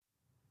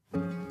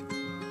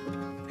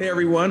Hey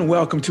everyone,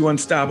 welcome to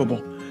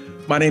Unstoppable.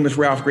 My name is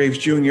Ralph Graves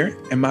Jr.,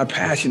 and my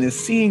passion is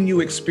seeing you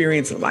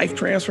experience life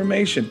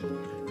transformation.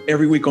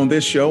 Every week on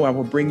this show, I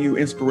will bring you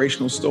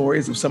inspirational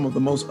stories of some of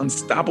the most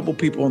unstoppable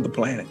people on the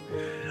planet.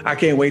 I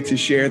can't wait to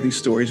share these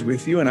stories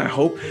with you, and I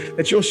hope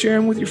that you'll share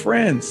them with your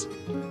friends.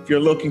 If you're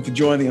looking to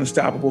join the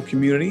Unstoppable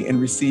community and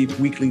receive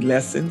weekly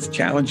lessons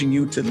challenging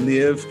you to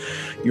live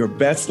your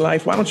best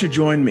life, why don't you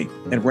join me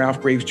at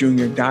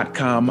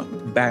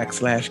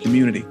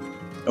ralphgravesjr.com/community.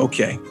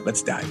 Okay,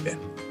 let's dive in.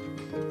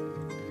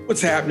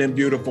 What's happening,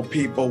 beautiful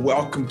people?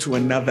 Welcome to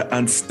another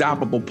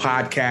Unstoppable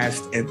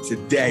podcast. And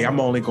today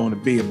I'm only going to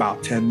be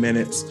about 10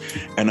 minutes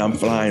and I'm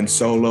flying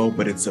solo,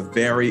 but it's a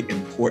very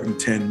important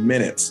 10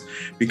 minutes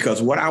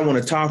because what I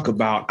want to talk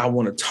about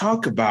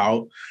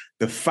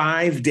the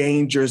 5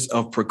 dangers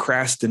of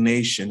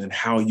procrastination and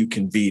how you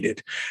can beat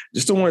it.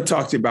 Just don't want to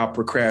talk to you about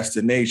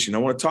procrastination. I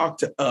want to talk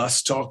to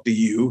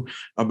you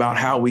about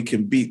how we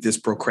can beat this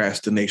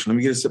procrastination. Let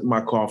me get a sip of my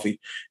coffee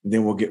and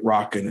then we'll get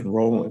rocking and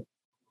rolling.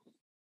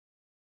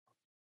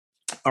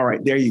 All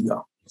right, there you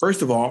go.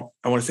 First of all,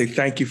 I want to say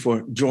thank you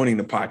for joining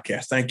the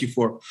podcast. Thank you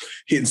for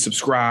hitting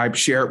subscribe,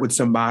 share it with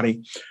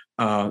somebody.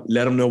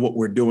 Let them know what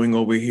we're doing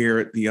over here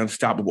at the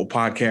Unstoppable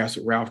podcast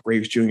with Ralph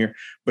Graves Jr.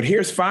 But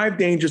here's 5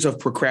 dangers of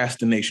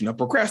procrastination. Now,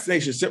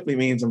 procrastination simply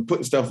means I'm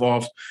putting stuff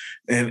off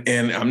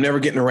and I'm never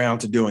getting around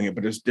to doing it.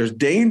 But there's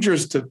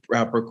dangers to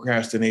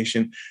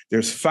procrastination.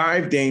 There's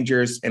 5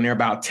 dangers, and there are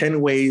about 10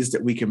 ways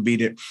that we can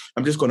beat it.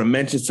 I'm just going to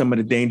mention some of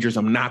the dangers.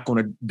 I'm not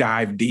going to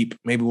dive deep.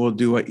 Maybe we'll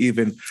do an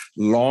even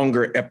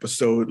longer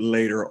episode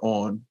later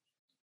on.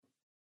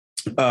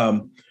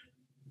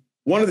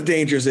 One of the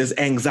dangers is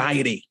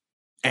anxiety.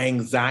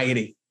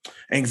 Anxiety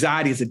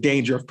is a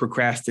danger of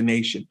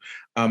procrastination.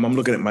 I'm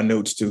looking at my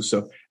notes too.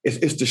 So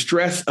it's the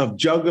stress of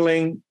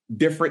juggling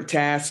different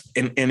tasks,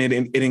 and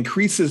it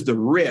increases the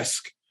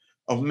risk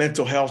of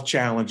mental health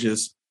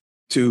challenges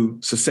to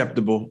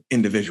susceptible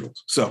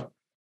individuals. So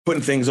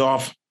putting things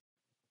off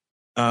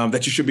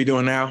that you should be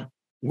doing now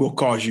will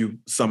cause you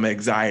some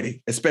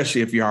anxiety,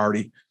 especially if you're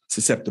already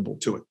susceptible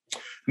to it.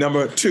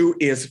 Number 2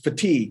 is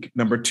fatigue.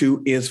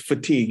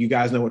 You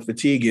guys know what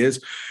fatigue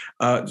is.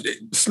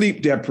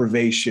 Sleep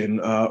deprivation,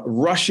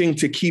 rushing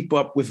to keep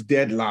up with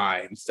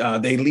deadlines.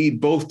 They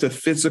lead both to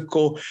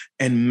physical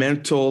and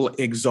mental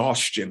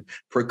exhaustion.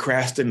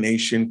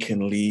 Procrastination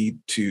can lead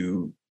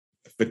to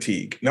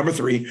fatigue. Number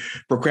 3,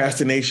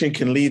 procrastination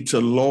can lead to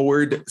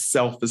lowered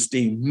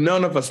self-esteem.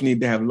 None of us need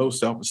to have low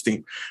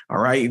self-esteem. All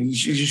right. You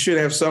should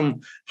have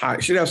some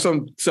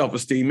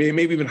self-esteem,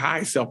 maybe even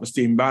high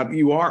self-esteem, but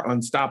you are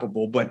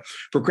unstoppable. But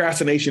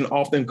procrastination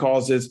often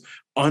causes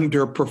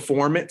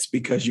underperformance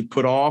because you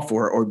put off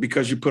or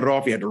because you put it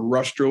off, you had to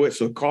rush through it.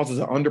 So it causes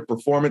an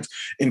underperformance.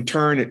 In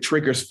turn, it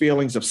triggers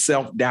feelings of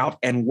self-doubt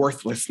and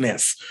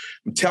worthlessness.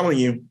 I'm telling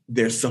you,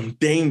 there's some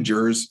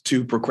dangers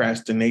to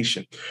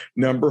procrastination.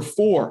 Number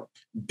 4,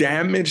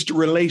 damaged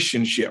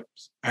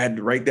relationships. I had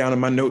to write down in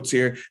my notes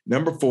here.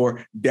 Number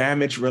 4,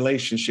 damaged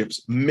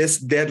relationships,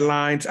 missed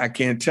deadlines. I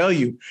can't tell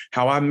you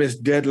how I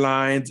missed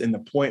deadlines and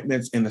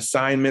appointments and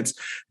assignments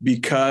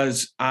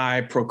because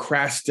I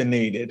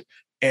procrastinated.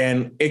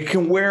 And it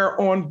can wear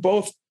on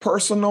both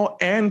personal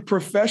and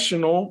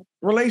professional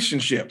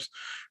relationships.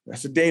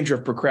 That's the danger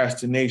of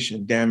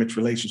procrastination, damaged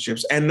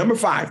relationships. And number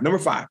five,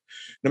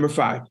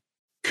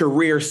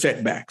 career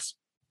setbacks.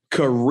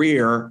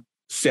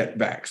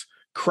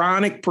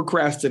 Chronic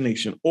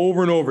procrastination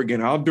over and over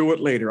again. I'll do it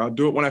later. I'll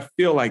do it when I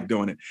feel like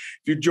doing it.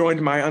 If you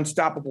joined my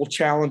Unstoppable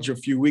Challenge a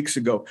few weeks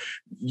ago,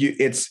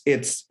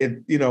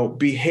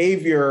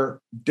 behavior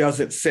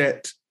doesn't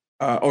set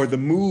or the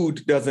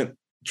mood doesn't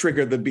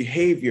trigger the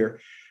behavior.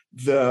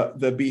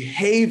 The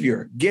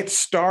behavior gets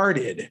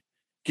started,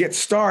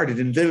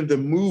 and then the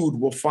mood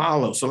will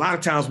follow. So a lot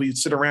of times we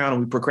sit around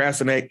and we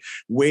procrastinate,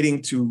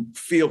 waiting to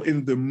feel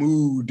in the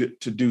mood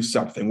to do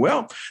something.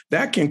 Well,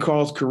 that can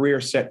cause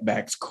career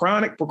setbacks.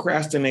 Chronic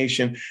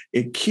procrastination,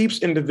 it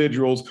keeps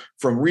individuals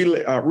from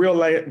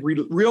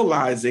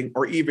realizing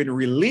or even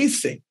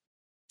releasing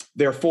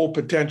their full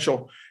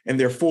potential and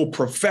their full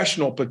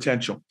professional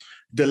potential,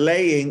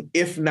 delaying,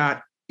 if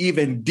not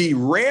even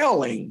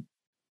derailing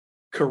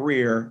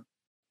career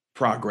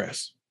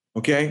progress.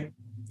 Okay.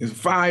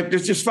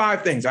 There's just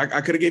 5 things.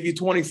 I could have gave you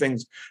 20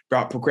 things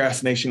about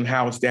procrastination,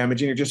 how it's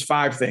damaging. It's just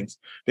 5 things.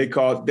 They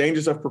cause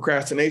dangers of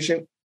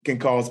procrastination, can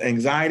cause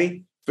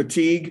anxiety,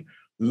 fatigue,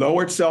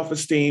 lowered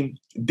self-esteem,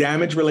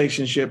 damaged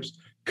relationships,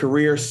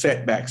 career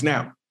setbacks.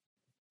 Now,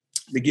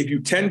 they give you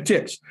 10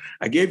 tips.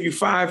 I gave you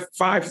five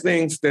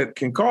things that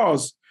can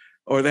cause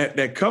or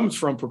that comes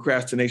from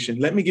procrastination.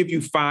 Let me give you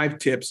 5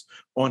 tips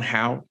on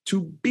how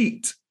to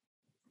beat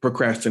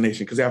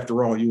procrastination, because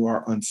after all, you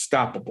are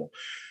unstoppable.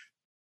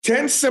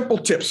 10 simple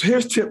tips.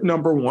 Here's tip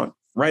number 1.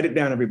 Write it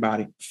down,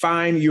 everybody.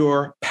 Find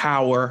your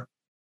power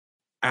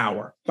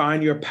hour.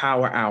 Find your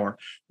power hour.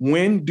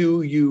 When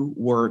do you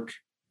work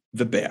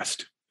the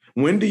best?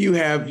 When do you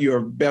have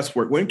your best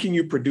work? When can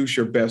you produce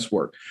your best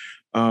work?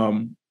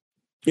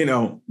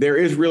 there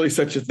is really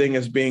such a thing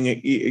as being,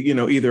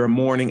 either a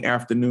morning,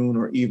 afternoon,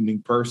 or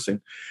evening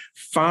person.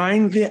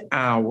 Find the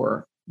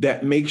hour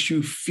that makes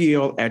you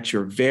feel at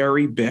your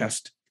very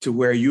best to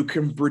where you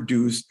can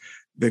produce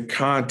the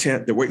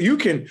content that where you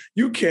can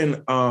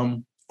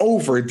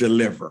over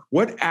deliver.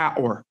 What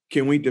hour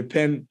can we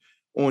depend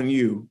on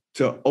you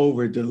to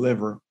over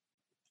deliver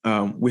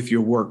with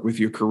your work, with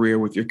your career,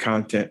 with your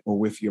content, or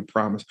with your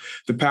promise?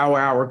 The power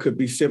hour could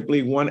be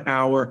simply 1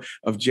 hour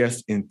of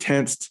just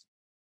intense,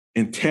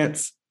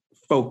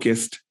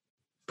 focused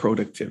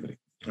productivity.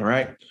 All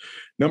right.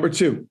 Number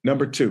two.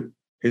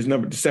 Here's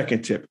the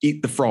second tip.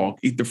 Eat the frog.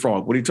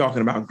 What are you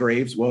talking about,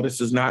 Graves? Well, this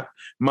is not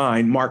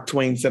mine. Mark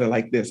Twain said it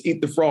like this.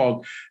 Eat the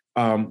frog.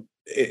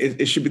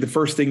 It should be the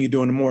first thing you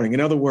do in the morning. In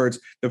other words,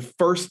 the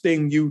first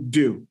thing you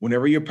do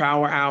whenever your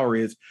power hour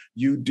is,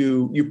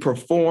 you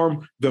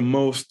perform the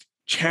most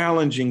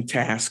challenging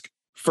task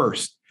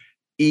first.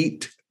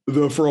 Eat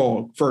the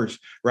frog first,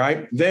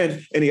 right?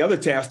 Then any other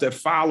task that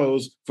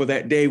follows for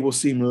that day will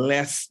seem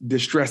less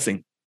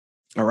distressing.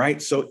 All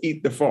right. So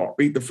eat the frog.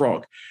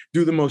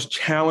 Do the most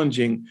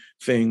challenging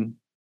thing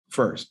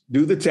first.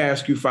 Do the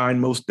task you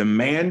find most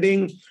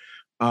demanding,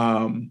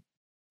 and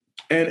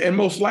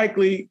most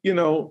likely,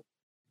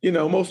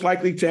 most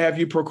likely to have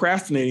you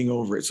procrastinating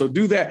over it. So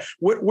do that.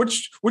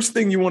 Which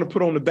thing you want to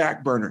put on the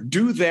back burner?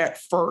 Do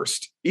that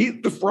first.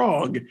 Eat the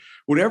frog.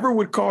 Whatever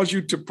would cause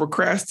you to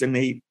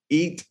procrastinate,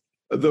 eat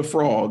the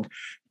frog.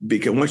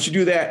 Because once you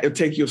do that, it'll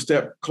take you a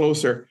step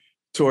closer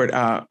toward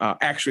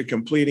actually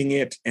completing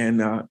it, and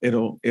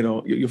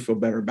you'll feel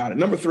better about it.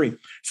 Number 3,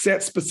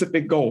 set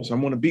specific goals. I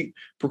want to beat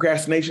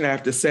procrastination. I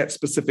have to set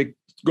specific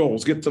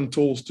goals. Get some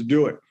tools to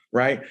do it.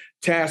 Right?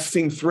 Tasks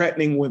seem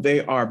threatening when they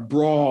are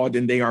broad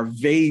and they are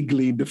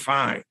vaguely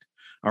defined.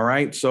 All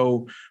right.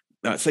 So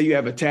say you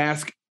have a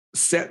task,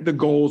 set the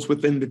goals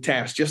within the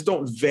task. Just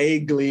don't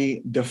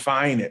vaguely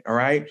define it. All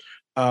right.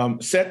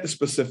 Set the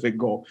specific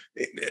goal.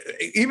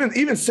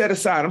 Even set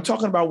aside. I'm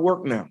talking about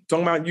work now. I'm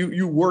talking about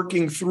you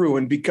working through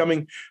and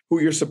becoming who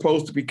you're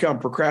supposed to become.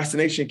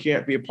 Procrastination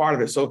can't be a part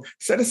of it. So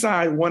set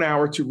aside 1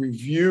 hour to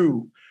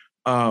review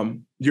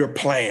your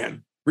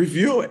plan.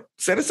 Review it.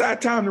 Set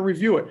aside time to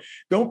review it.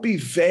 Don't be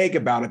vague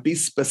about it. Be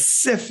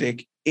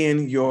specific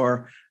in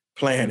your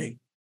planning.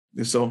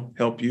 This will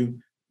help you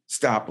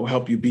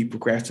help you beat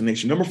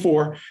procrastination. Number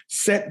 4,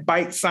 set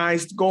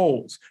bite-sized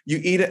goals. You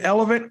eat an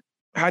elephant.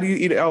 How do you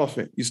eat an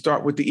elephant? You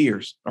start with the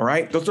ears. All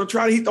right. Don't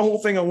try to eat the whole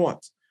thing at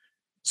once.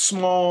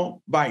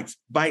 Small bites,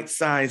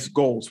 bite-sized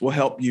goals will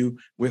help you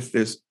with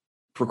this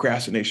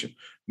procrastination.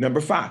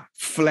 Number 5,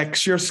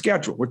 flex your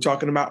schedule. We're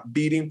talking about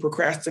beating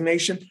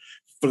procrastination.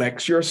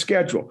 Flex your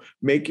schedule.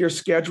 Make your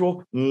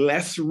schedule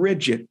less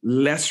rigid,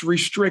 less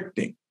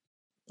restricting.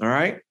 All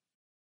right.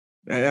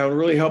 And that'll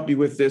really help you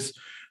with this.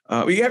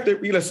 You have to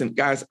listen,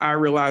 guys. I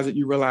realize it.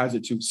 You realize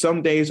it too.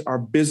 Some days are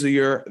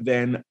busier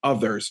than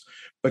others,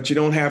 but you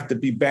don't have to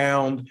be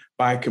bound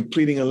by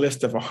completing a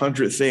list of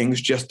 100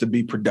 things just to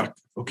be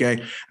productive.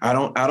 Okay. I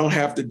don't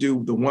have to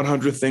do the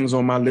 100 things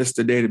on my list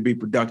today to be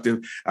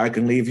productive. I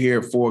can leave here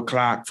at 4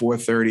 o'clock,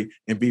 4:30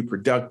 and be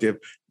productive.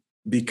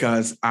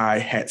 Because I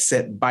had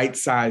set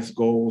bite-sized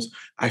goals.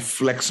 I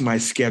flexed my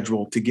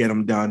schedule to get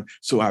them done.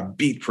 So I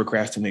beat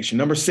procrastination.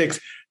 Number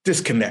 6,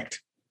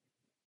 disconnect.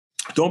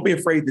 Don't be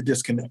afraid to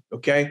disconnect.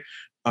 Okay.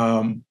 Get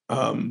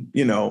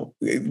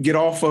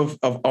off of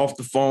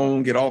the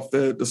phone, get off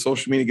the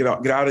social media, get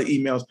out of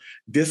emails,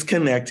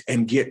 disconnect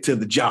and get to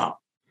the job.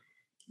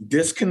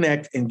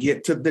 Disconnect and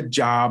get to the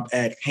job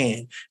at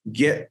hand.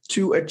 Get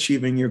to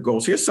achieving your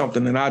goals. Here's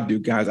something that I do,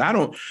 guys.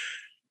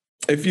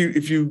 If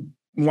you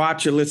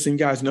watch or listen, you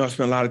guys know I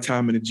spend a lot of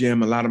time in the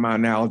gym. A lot of my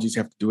analogies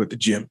have to do with the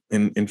gym,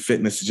 and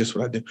fitness is just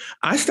what I do.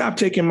 I stopped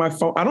taking my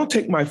phone. I don't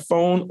take my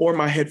phone or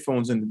my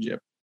headphones in the gym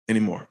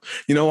anymore.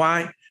 You know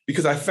why?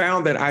 Because I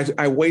found that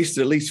I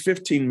wasted at least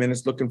 15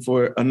 minutes looking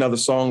for another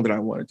song that I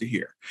wanted to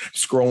hear,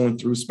 scrolling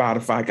through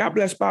Spotify. God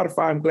bless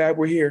Spotify. I'm glad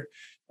we're here.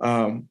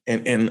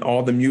 And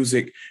all the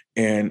music.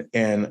 And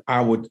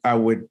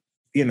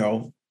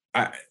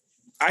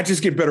I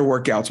just get better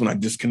workouts when I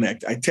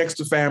disconnect. I text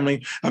the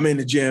family, I'm in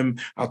the gym,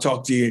 I'll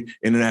talk to you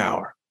in an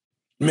hour.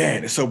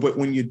 Man, but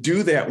when you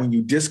do that, when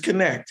you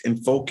disconnect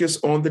and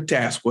focus on the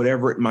task,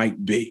 whatever it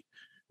might be,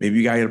 maybe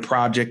you got a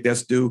project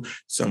that's due,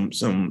 some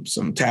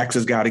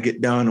taxes got to get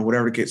done or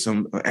whatever,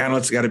 some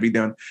analysts got to be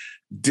done,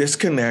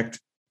 disconnect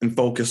and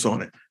focus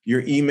on it.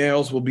 Your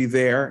emails will be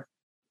there,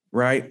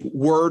 right?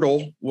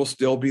 Wordle will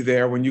still be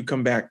there when you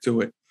come back to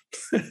it.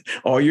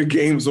 All your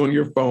games on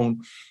your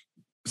phone.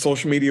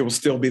 Social media will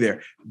still be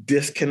there.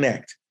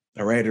 Disconnect.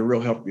 All right. It'll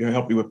help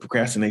you with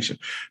procrastination.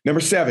 Number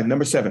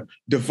seven,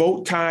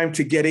 devote time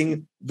to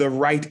getting the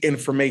right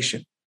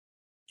information.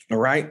 All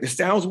right. It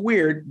sounds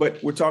weird,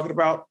 but we're talking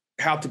about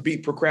how to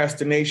beat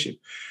procrastination.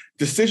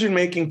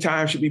 Decision-making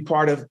time should be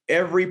part of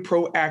every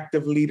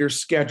proactive leader's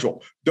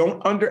schedule.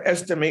 Don't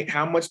underestimate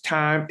how much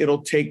time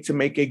it'll take to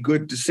make a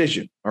good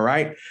decision. All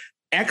right.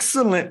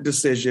 Excellent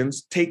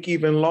decisions take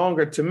even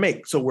longer to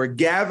make. So we're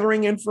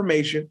gathering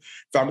information.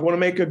 If I'm going to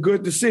make a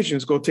good decision,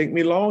 it's going to take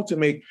me long to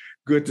make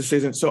good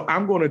decisions. So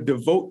I'm going to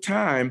devote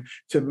time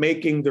to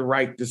making the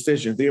right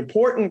decision. The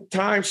important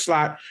time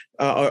slot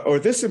or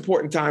this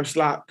important time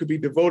slot could be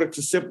devoted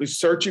to simply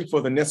searching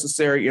for the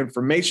necessary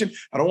information.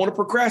 I don't want to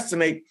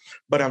procrastinate,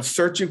 but I'm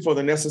searching for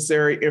the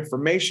necessary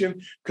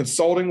information,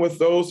 consulting with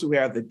those who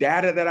have the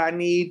data that I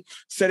need,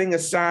 setting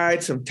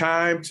aside some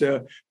time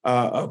to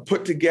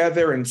put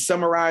together and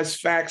summarize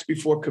facts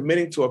before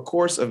committing to a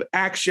course of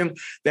action.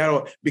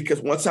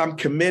 Because once I'm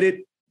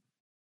committed,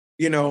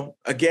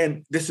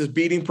 again, this is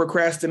beating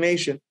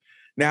procrastination.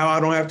 Now I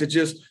don't have to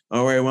just,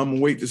 all right, well, I'm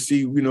gonna wait to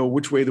see,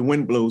 which way the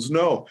wind blows.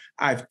 No,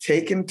 I've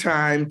taken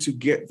time to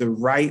get the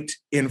right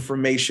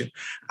information.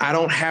 I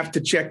don't have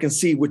to check and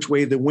see which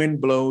way the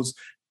wind blows.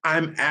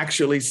 I'm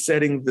actually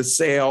setting the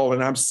sail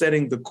and I'm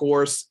setting the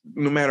course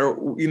no matter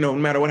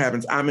what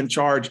happens. I'm in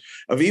charge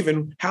of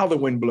even how the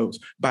wind blows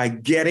by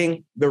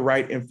getting the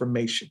right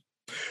information.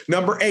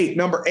 Number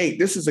eight,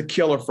 this is a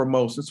killer for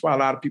most. That's why a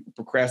lot of people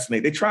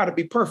procrastinate. They try to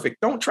be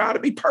perfect. Don't try to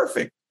be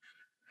perfect.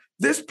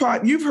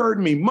 You've heard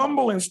me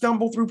mumble and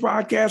stumble through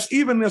podcasts,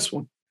 even this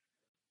one.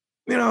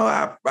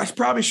 I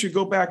probably should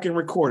go back and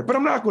record it, but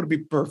I'm not going to be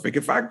perfect.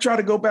 If I try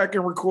to go back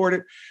and record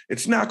it,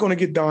 it's not going to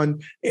get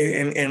done.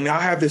 And I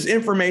have this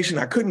information.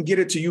 I couldn't get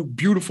it to you,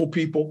 beautiful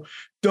people.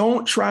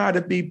 Don't try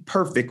to be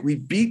perfect. We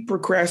beat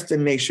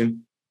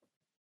procrastination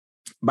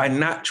by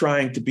not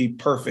trying to be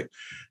perfect.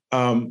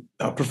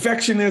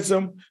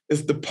 Perfectionism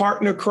is the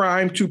partner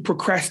crime to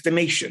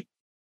procrastination.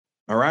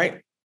 All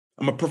right.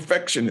 I'm a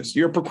perfectionist.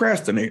 You're a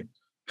procrastinator.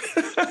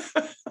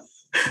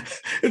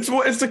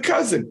 It's a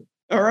cousin.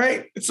 All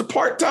right. It's a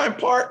part-time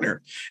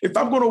partner. If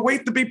I'm going to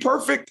wait to be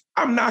perfect,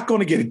 I'm not going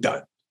to get it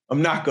done.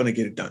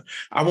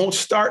 I won't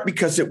start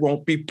because it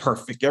won't be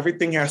perfect.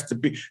 Everything has to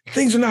be,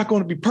 things are not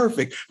going to be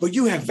perfect, but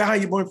you have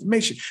valuable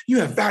information. You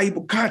have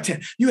valuable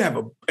content. You have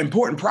an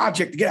important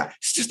project to get out.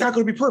 It's just not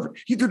going to be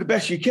perfect. You do the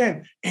best you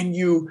can and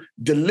you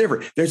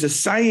deliver. There's a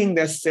saying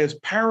that says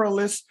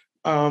perilous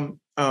by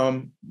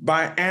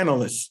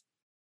analysts.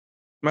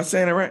 Am I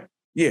saying it right?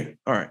 Yeah.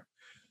 All right.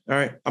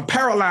 I'm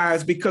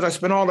paralyzed because I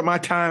spent all of my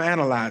time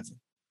analyzing.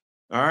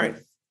 All right.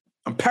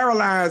 I'm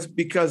paralyzed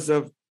because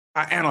I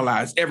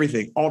analyze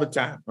everything all the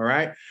time. All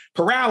right.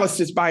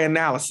 Paralysis by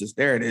analysis.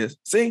 There it is.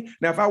 See,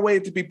 now, if I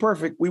waited to be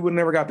perfect, we would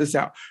never got this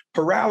out.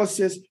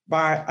 Paralysis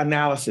by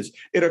analysis.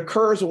 It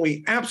occurs when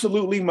we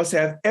absolutely must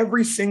have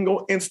every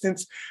single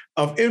instance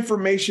of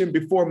information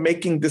before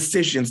making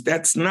decisions.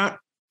 That's not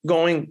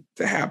going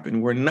to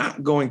happen. We're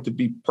not going to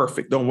be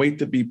perfect. Don't wait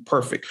to be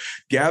perfect.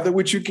 Gather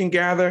what you can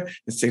gather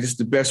and say, this is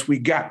the best we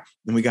got.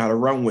 And we got to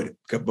run with it,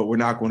 but we're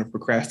not going to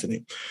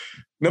procrastinate.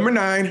 Number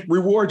 9,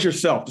 reward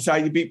yourself. That's how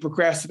you beat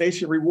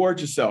procrastination. Reward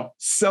yourself.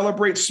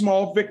 Celebrate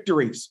small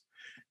victories.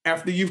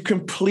 After you've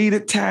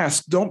completed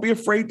tasks, don't be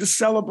afraid to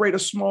celebrate a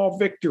small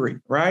victory,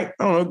 right?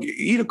 I don't know,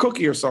 eat a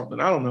cookie or something.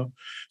 I don't know.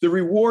 The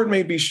reward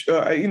may be,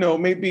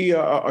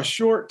 a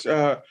short,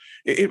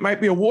 it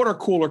might be a water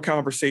cooler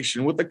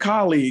conversation with a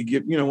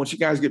colleague. Once you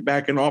guys get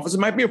back in office, it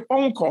might be a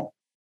phone call.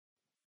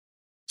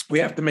 We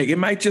have to make it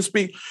might just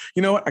be,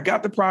 I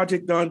got the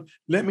project done.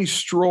 Let me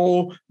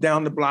stroll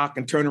down the block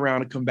and turn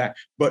around and come back.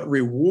 But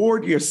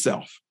reward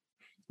yourself.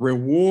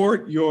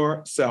 Reward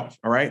yourself.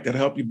 All right. That'll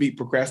help you beat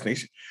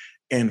procrastination.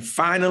 And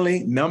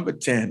finally, number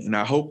 10, and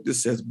I hope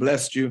this has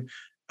blessed you.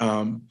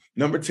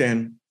 Number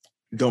 10,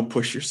 don't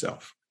push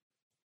yourself.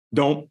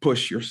 Don't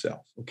push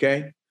yourself.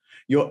 Okay.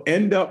 You'll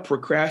end up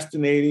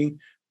procrastinating.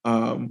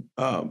 You'll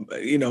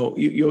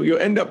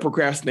end up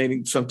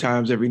procrastinating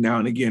sometimes every now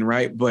and again.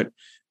 Right. But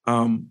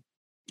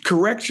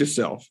correct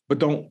yourself, but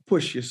don't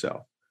push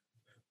yourself.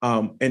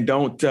 And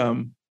don't,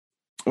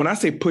 when I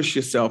say push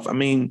yourself, I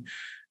mean,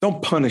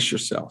 don't punish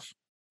yourself.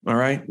 All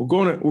right. We're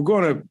going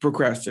to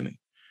procrastinate.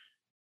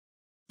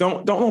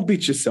 Don't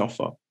beat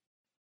yourself up.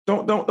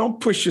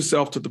 Don't push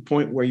yourself to the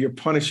point where you're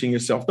punishing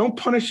yourself. Don't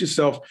punish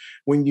yourself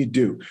when you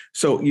do.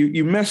 So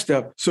you messed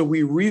up. So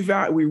we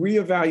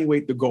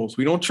reevaluate the goals.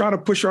 We don't try to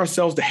push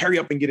ourselves to hurry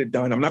up and get it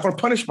done. I'm not going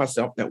to punish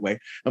myself that way.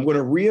 I'm going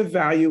to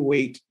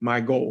reevaluate my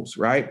goals,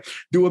 right?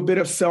 Do a bit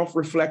of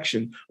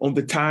self-reflection on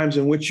the times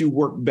in which you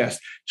work best.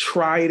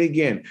 Try it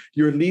again.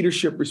 Your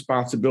leadership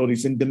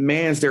responsibilities and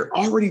demands, they're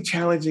already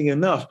challenging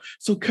enough.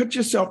 So cut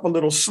yourself a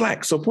little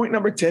slack. So point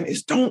number 10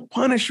 is don't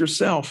punish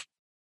yourself.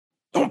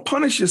 Don't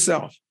punish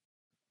yourself.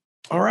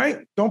 All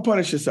right? Don't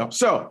punish yourself.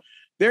 So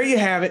there you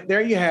have it.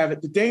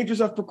 The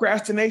dangers of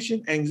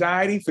procrastination: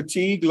 anxiety,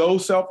 fatigue, low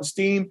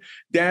self-esteem,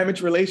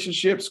 damaged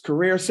relationships,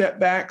 career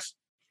setbacks.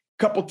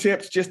 Couple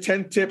tips, just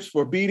 10 tips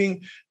for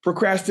beating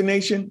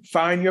procrastination.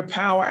 Find your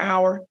power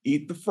hour,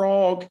 eat the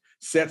frog,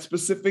 set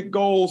specific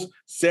goals,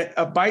 set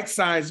a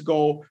bite-sized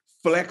goal,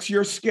 flex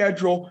your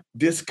schedule,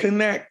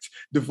 disconnect,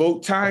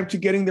 devote time to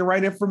getting the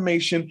right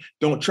information.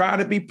 Don't try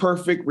to be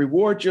perfect,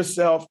 reward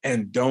yourself,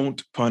 and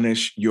don't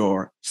punish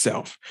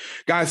yourself.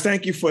 Guys,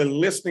 thank you for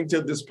listening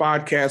to this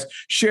podcast.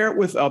 Share it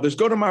with others.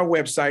 Go to my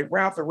website,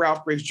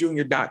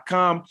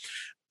 ralph@ralphgracejr.com.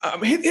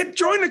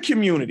 Join the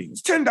community.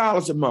 It's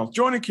 $10 a month.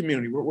 Join the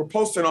community. We're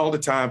posting all the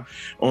time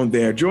on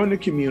there. Join the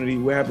community.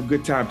 We'll have a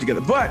good time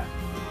together. But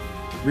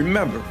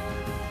remember,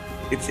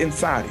 It's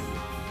inside of you.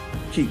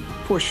 Keep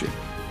pushing,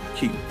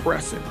 keep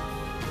pressing.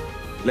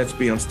 Let's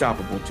be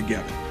unstoppable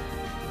together.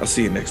 I'll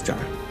see you next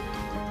time.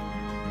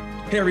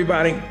 Hey,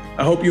 everybody.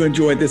 I hope you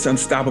enjoyed this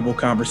unstoppable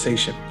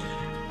conversation.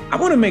 I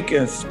want to make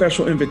a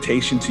special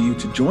invitation to you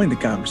to join the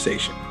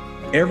conversation.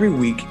 Every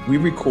week, we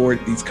record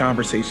these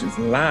conversations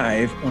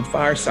live on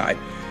Fireside.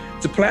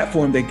 It's a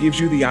platform that gives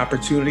you the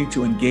opportunity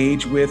to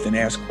engage with and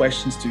ask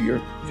questions to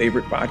your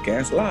favorite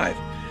podcast live.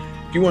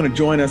 If you want to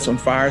join us on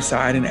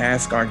Fireside and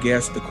ask our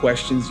guests the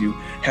questions you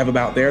have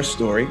about their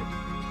story,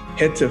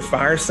 head to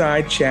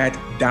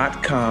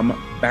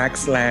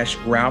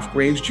firesidechat.com/Ralph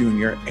Graves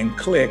Jr. and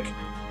click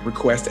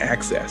Request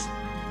Access.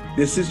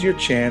 This is your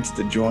chance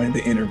to join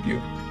the interview.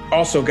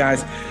 Also,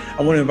 guys,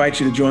 I want to invite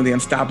you to join the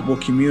Unstoppable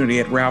community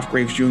at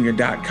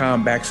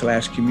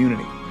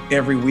ralphgravesjr.com/community.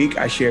 Every week,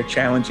 I share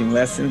challenging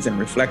lessons and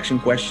reflection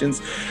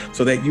questions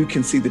so that you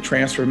can see the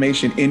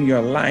transformation in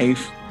your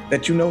life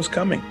that you know is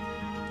coming.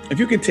 If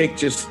you can take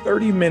just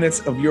 30 minutes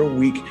of your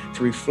week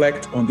to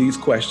reflect on these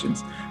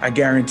questions, I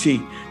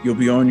guarantee you'll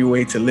be on your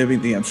way to living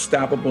the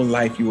unstoppable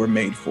life you were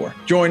made for.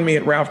 Join me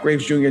at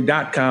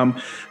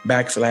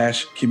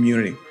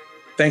ralphgravesjr.com/community.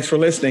 Thanks for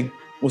listening.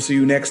 We'll see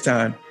you next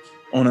time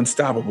on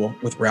Unstoppable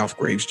with Ralph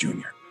Graves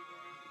Jr.